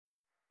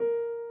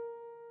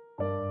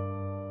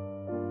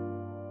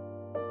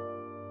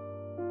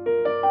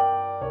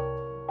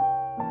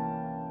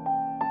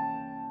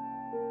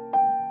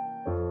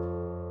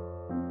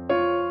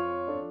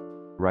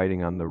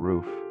Writing on the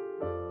Roof.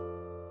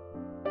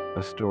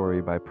 A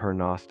story by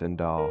Pernoste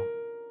Dahl.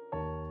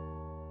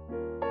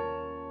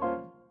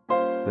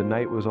 The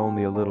night was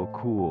only a little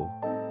cool,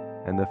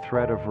 and the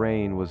threat of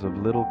rain was of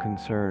little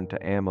concern to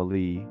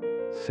Amélie,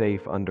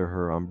 safe under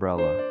her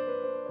umbrella.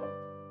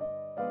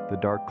 The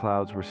dark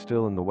clouds were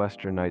still in the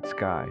western night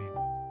sky,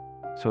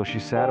 so she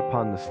sat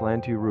upon the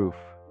slanty roof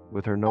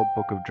with her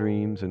notebook of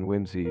dreams and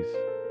whimsies,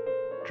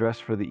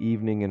 dressed for the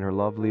evening in her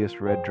loveliest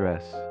red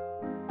dress.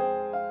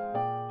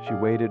 She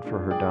waited for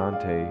her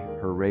Dante,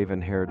 her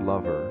raven-haired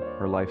lover,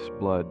 her life's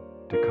blood,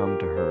 to come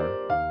to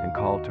her and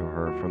call to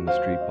her from the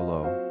street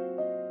below.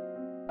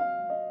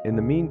 In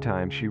the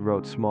meantime, she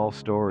wrote small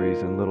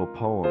stories and little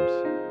poems,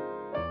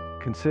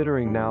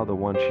 considering now the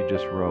one she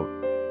just wrote.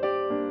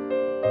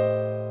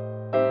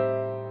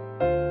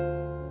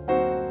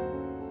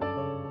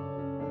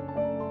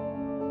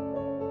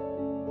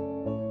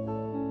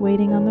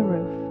 Waiting on the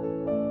roof.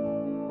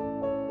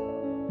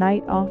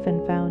 Night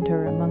often found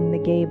her among the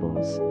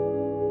gables,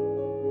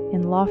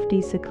 in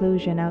lofty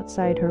seclusion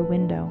outside her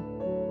window.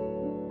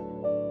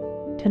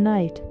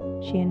 Tonight,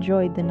 she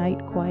enjoyed the night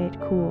quiet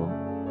cool,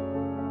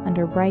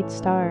 under bright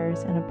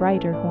stars and a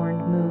brighter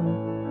horned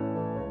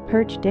moon.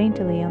 Perched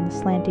daintily on the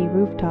slanty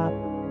rooftop,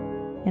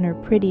 in her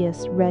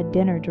prettiest red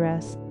dinner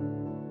dress,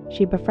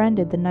 she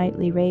befriended the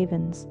nightly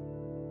ravens,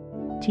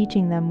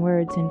 teaching them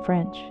words in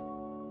French.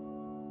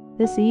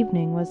 This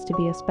evening was to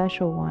be a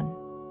special one,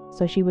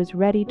 so she was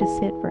ready to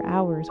sit for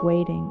hours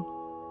waiting,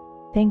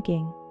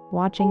 thinking,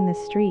 watching the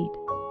street,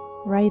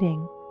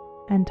 writing,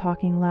 and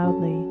talking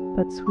loudly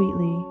but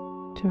sweetly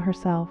to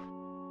herself.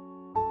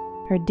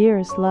 Her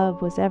dearest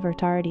love was ever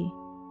tardy,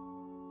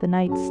 the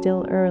night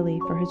still early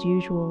for his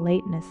usual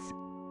lateness,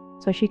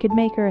 so she could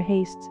make her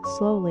haste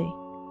slowly,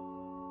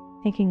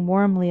 thinking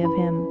warmly of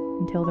him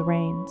until the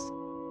rains.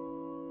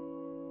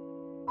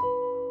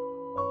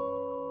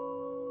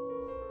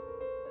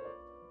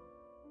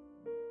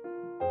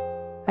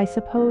 I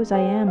suppose I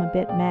am a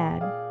bit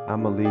mad,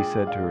 Amélie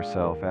said to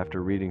herself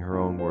after reading her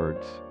own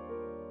words.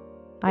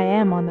 I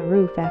am on the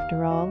roof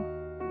after all,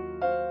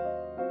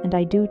 and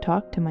I do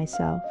talk to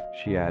myself,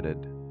 She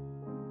added.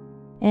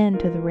 and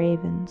to the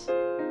ravens.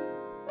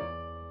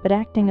 But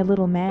acting a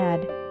little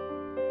mad,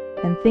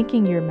 and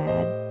thinking you're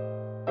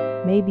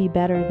mad, may be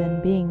better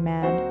than being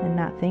mad and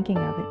not thinking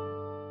of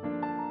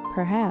it.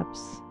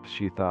 Perhaps,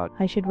 She thought,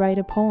 I should write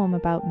a poem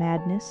about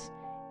madness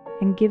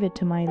and give it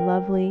to my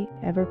lovely,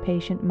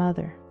 ever-patient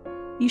mother.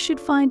 You should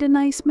find a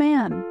nice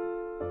man,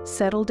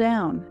 settle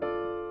down,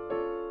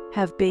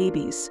 have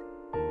babies.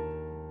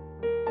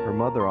 her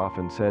mother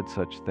often said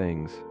such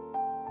things,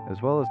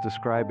 as well as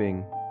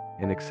describing,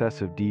 in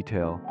excessive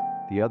detail,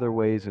 the other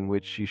ways in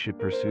which she should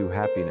pursue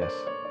happiness.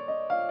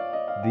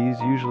 These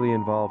usually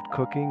involved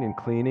cooking and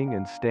cleaning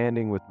and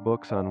standing with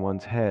books on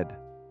one's head,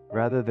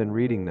 rather than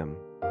reading them,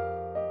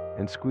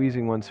 and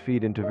squeezing one's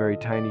feet into very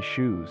tiny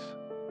shoes.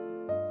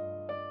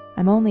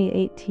 I'm only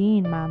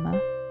 18, Mama.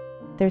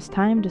 There's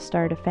time to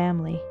start a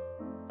family.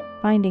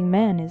 Finding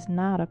men is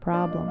not a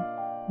problem,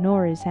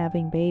 nor is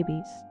having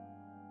babies.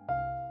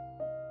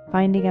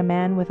 Finding a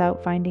man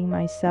without finding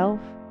myself,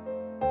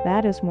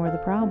 that is more the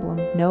problem,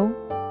 no?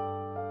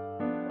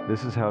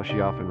 This is how she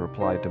often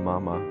replied to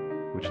Mama,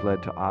 which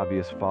led to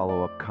obvious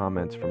follow-up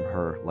comments from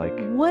her, like,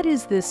 What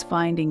is this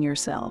finding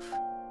yourself?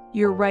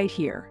 You're right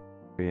here.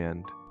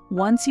 and,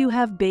 Once you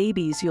have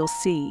babies, you'll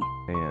see.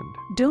 and.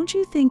 Don't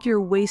you think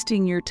you're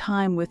wasting your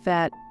time with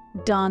that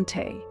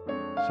Dante?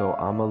 So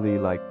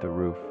Amélie liked the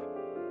roof,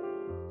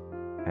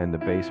 and the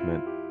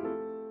basement,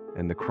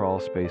 and the crawl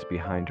space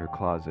behind her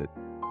closet,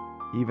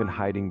 even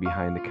hiding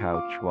behind the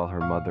couch while her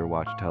mother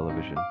watched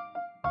television.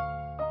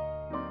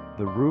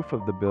 The roof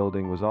of the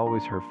building was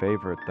always her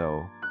favorite,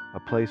 though, a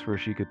place where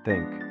she could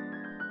think,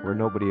 where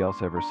nobody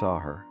else ever saw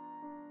her.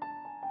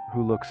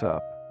 Who looks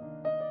up?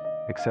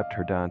 Except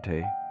her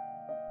Dante.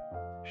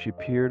 She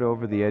peered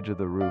over the edge of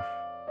the roof,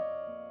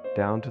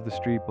 down to the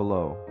street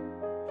below,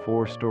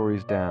 4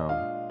 stories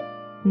down.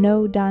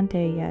 No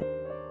Dante yet.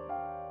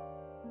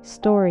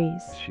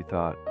 Stories. She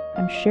thought,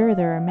 I'm sure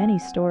there are many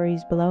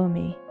stories below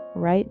me,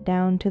 right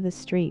down to the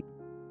street.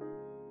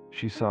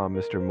 she saw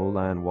Mr.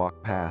 Moulin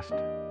walk past,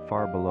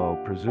 far below,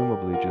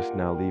 presumably just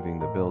now leaving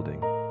the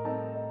building.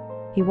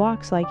 He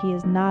walks like he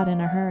is not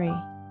in a hurry,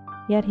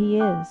 yet he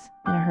is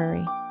in a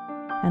hurry,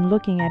 and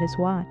looking at his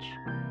watch.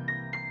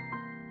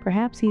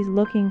 Perhaps he's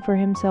looking for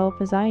himself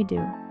as I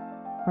do,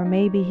 or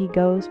maybe he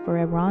goes for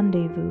a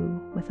rendezvous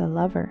with a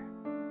lover.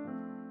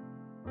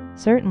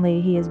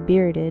 Certainly he is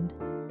bearded,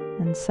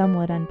 and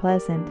somewhat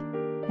unpleasant,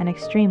 and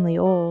extremely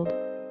old,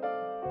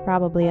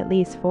 probably at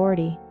least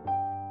 40.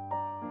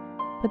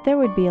 But there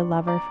would be a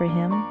lover for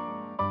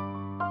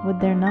him, would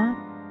there not?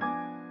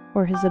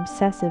 Or his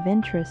obsessive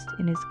interest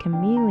in his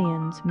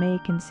chameleons may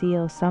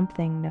conceal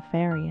something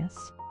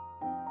nefarious.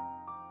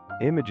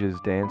 Images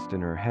danced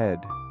in her head,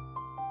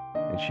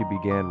 and she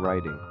began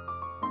writing.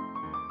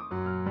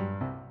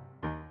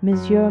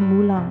 Monsieur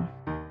Moulin,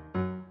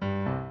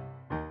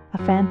 a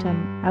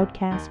phantom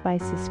outcast by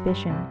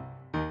suspicion.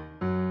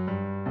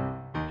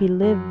 he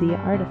lived the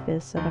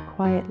artifice of a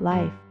quiet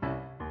life,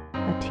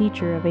 a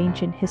teacher of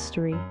ancient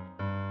history,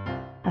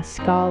 a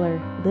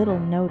scholar little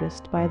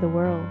noticed by the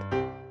world.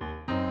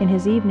 In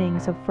his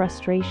evenings of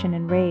frustration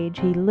and rage,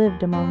 he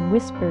lived among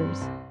whispers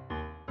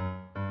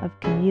of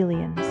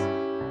chameleons,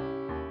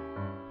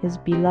 his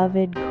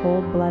beloved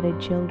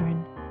cold-blooded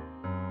children.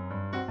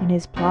 In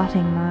his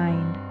plotting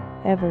mind,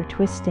 ever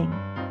twisting,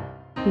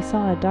 he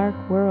saw a dark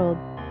world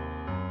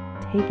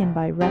taken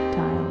by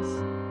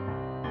reptiles.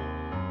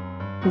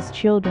 His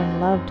children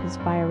loved his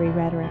fiery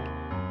rhetoric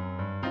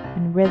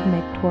and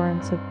rhythmic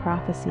torrents of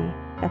prophecy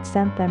that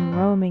sent them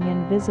roaming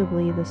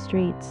invisibly the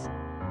streets.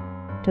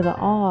 To the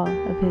awe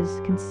of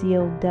his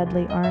concealed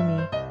deadly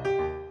army,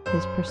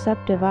 his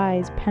perceptive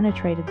eyes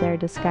penetrated their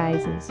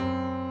disguises,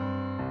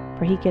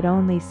 for he could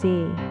only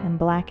see in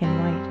black and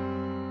white.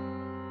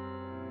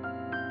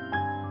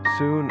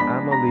 Soon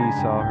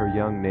Amélie saw her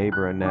young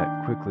neighbor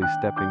Annette quickly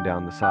stepping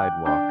down the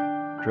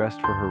sidewalk,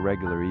 dressed for her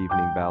regular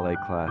evening ballet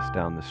class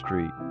down the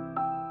street.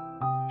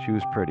 She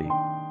was pretty,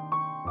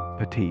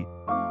 petite,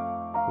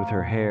 with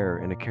her hair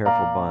in a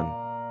careful bun,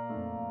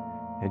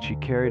 and she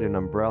carried an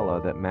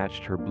umbrella that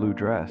matched her blue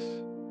dress.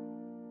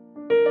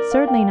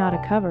 Certainly not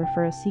a cover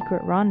for a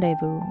secret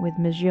rendezvous with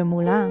Monsieur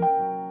Moulin.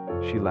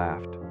 She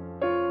laughed.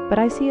 But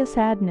I see a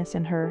sadness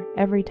in her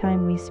every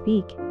time we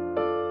speak.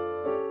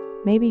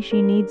 Maybe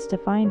she needs to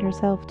find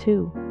herself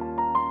too.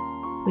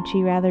 Would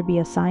she rather be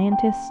a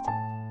scientist,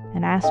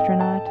 an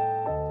astronaut,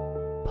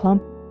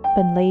 plump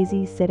and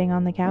lazy sitting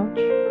on the couch?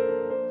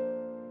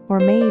 Or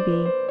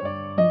maybe,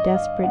 in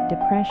desperate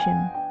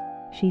depression,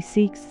 she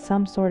seeks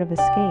some sort of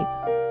escape.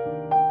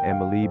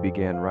 Amélie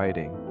began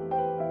writing.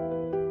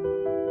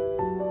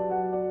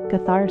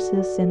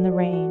 Catharsis in the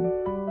rain.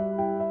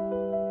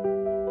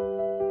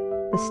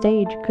 The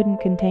stage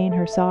couldn't contain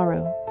her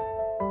sorrow,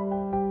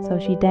 so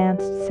she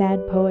danced sad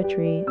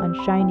poetry on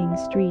shining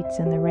streets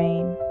in the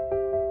rain.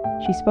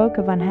 She spoke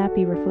of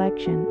unhappy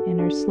reflection in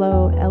her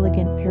slow,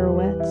 elegant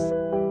pirouettes,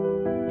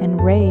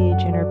 and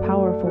rage in her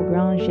powerful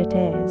grand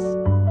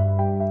jetés.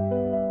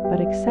 But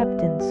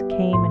acceptance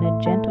came in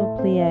a gentle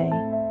plie,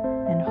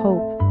 and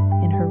hope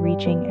in her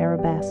reaching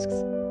arabesques.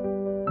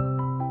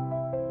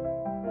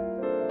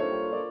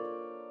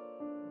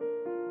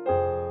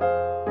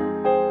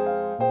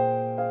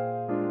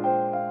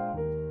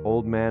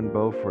 Old man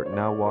Beaufort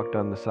now walked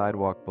on the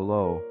sidewalk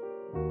below,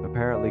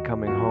 apparently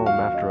coming home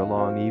after a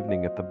long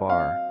evening at the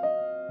bar,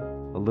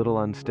 a little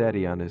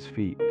unsteady on his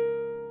feet.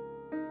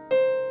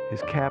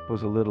 His cap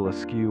was a little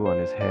askew on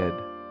his head.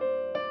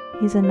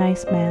 He's a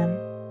nice man,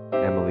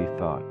 Amélie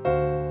thought.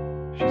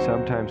 She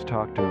sometimes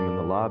talked to him in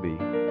the lobby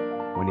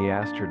when he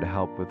asked her to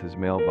help with his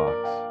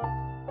mailbox.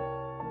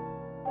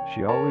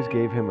 She always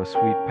gave him a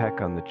sweet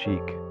peck on the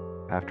cheek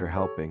after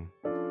helping,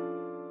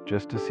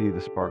 just to see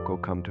the sparkle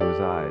come to his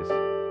eyes.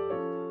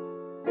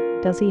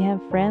 Does he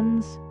have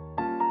friends,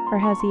 or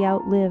has he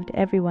outlived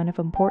everyone of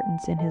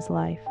importance in his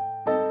life?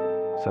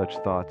 Such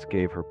thoughts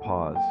gave her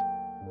pause.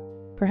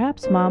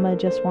 Perhaps Mama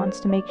just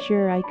wants to make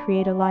sure I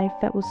create a life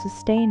that will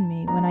sustain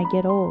me when I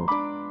get old.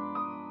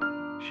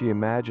 She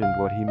imagined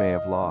what he may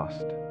have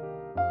lost,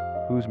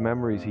 whose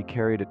memories he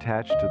carried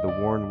attached to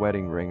the worn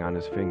wedding ring on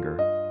his finger.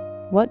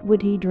 What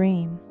would he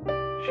dream?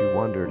 She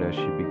wondered as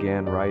she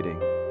began writing.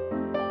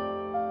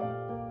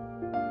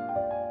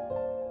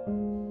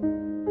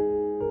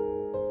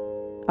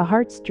 A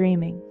heart's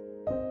dreaming.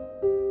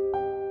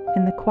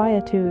 In the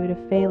quietude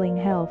of failing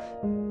health,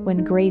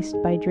 when graced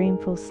by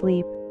dreamful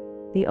sleep,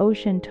 the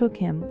ocean took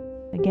him,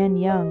 again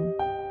young,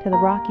 to the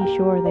rocky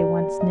shore they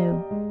once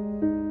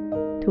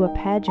knew, to a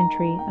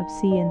pageantry of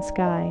sea and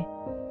sky,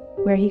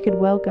 where he could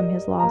welcome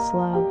his lost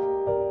love.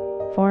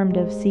 Formed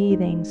of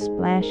seething,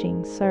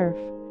 splashing surf,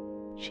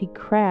 she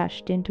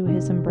crashed into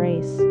his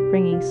embrace,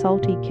 bringing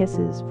salty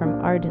kisses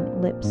from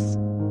ardent lips.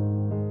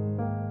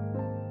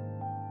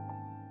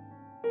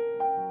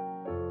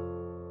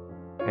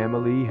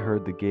 Amélie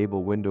heard the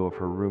gable window of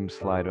her room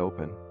slide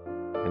open,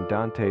 and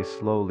Dante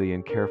slowly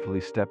and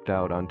carefully stepped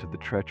out onto the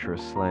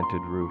treacherous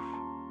slanted roof,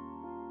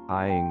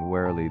 eyeing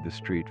warily the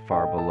street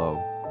far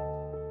below.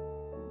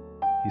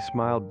 He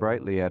smiled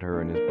brightly at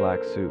her in his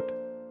black suit,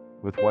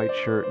 with white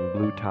shirt and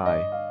blue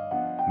tie,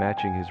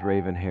 matching his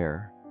raven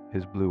hair,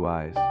 his blue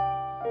eyes.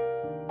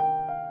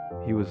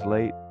 He was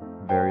late,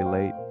 very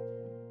late,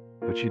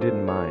 but she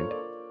didn't mind.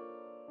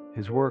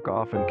 His work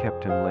often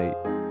kept him late.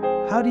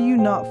 How do you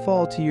not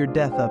fall to your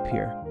death up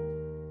here,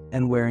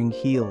 and wearing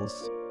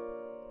heels?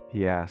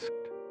 He asked,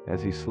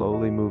 as he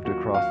slowly moved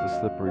across the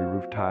slippery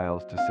roof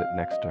tiles to sit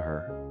next to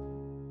her.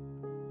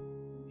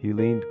 He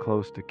leaned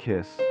close to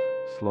kiss,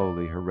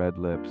 slowly, her red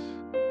lips.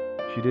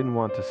 She didn't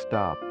want to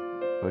stop,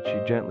 but she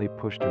gently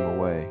pushed him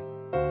away.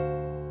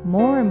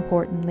 More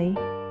importantly,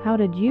 how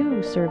did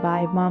you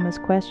survive Mama's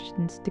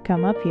questions to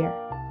come up here?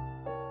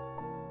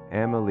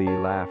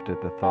 Amélie laughed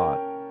at the thought,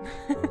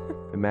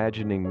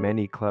 imagining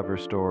many clever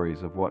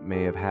stories of what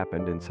may have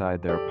happened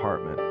inside their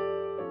apartment.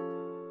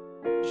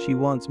 She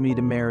wants me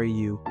to marry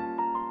you,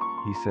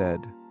 He said.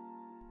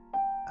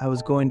 I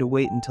was going to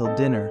wait until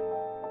dinner,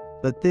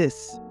 But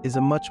this is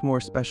a much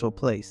more special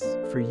place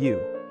for you.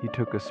 He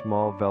took a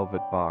small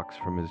velvet box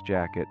from his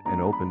jacket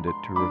and opened it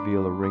to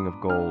reveal a ring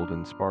of gold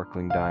and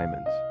sparkling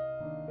diamonds.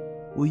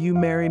 Will you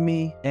marry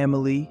me,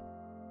 Amelie?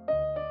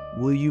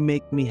 Will you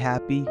make me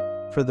happy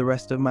for the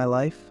rest of my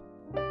life?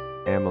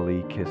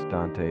 Amelie kissed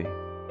Dante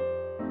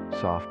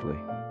softly,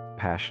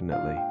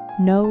 passionately.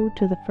 No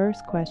to the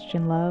first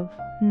question, love,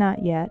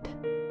 not yet.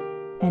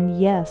 And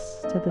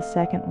yes to the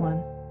second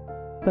one.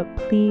 But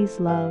please,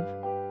 love,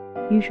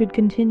 you should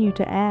continue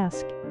to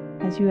ask,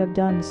 as you have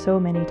done so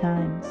many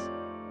times.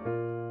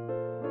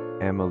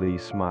 Amelie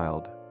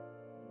smiled,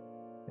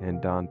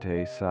 and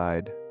Dante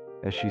sighed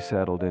as she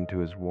settled into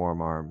his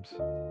warm arms.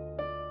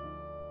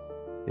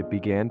 It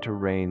began to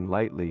rain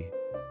lightly,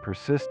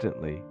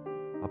 persistently,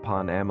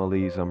 upon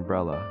Amelie's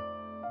umbrella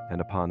and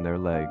upon their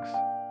legs,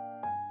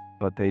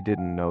 but they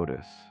didn't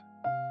notice,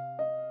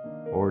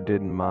 or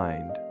didn't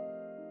mind.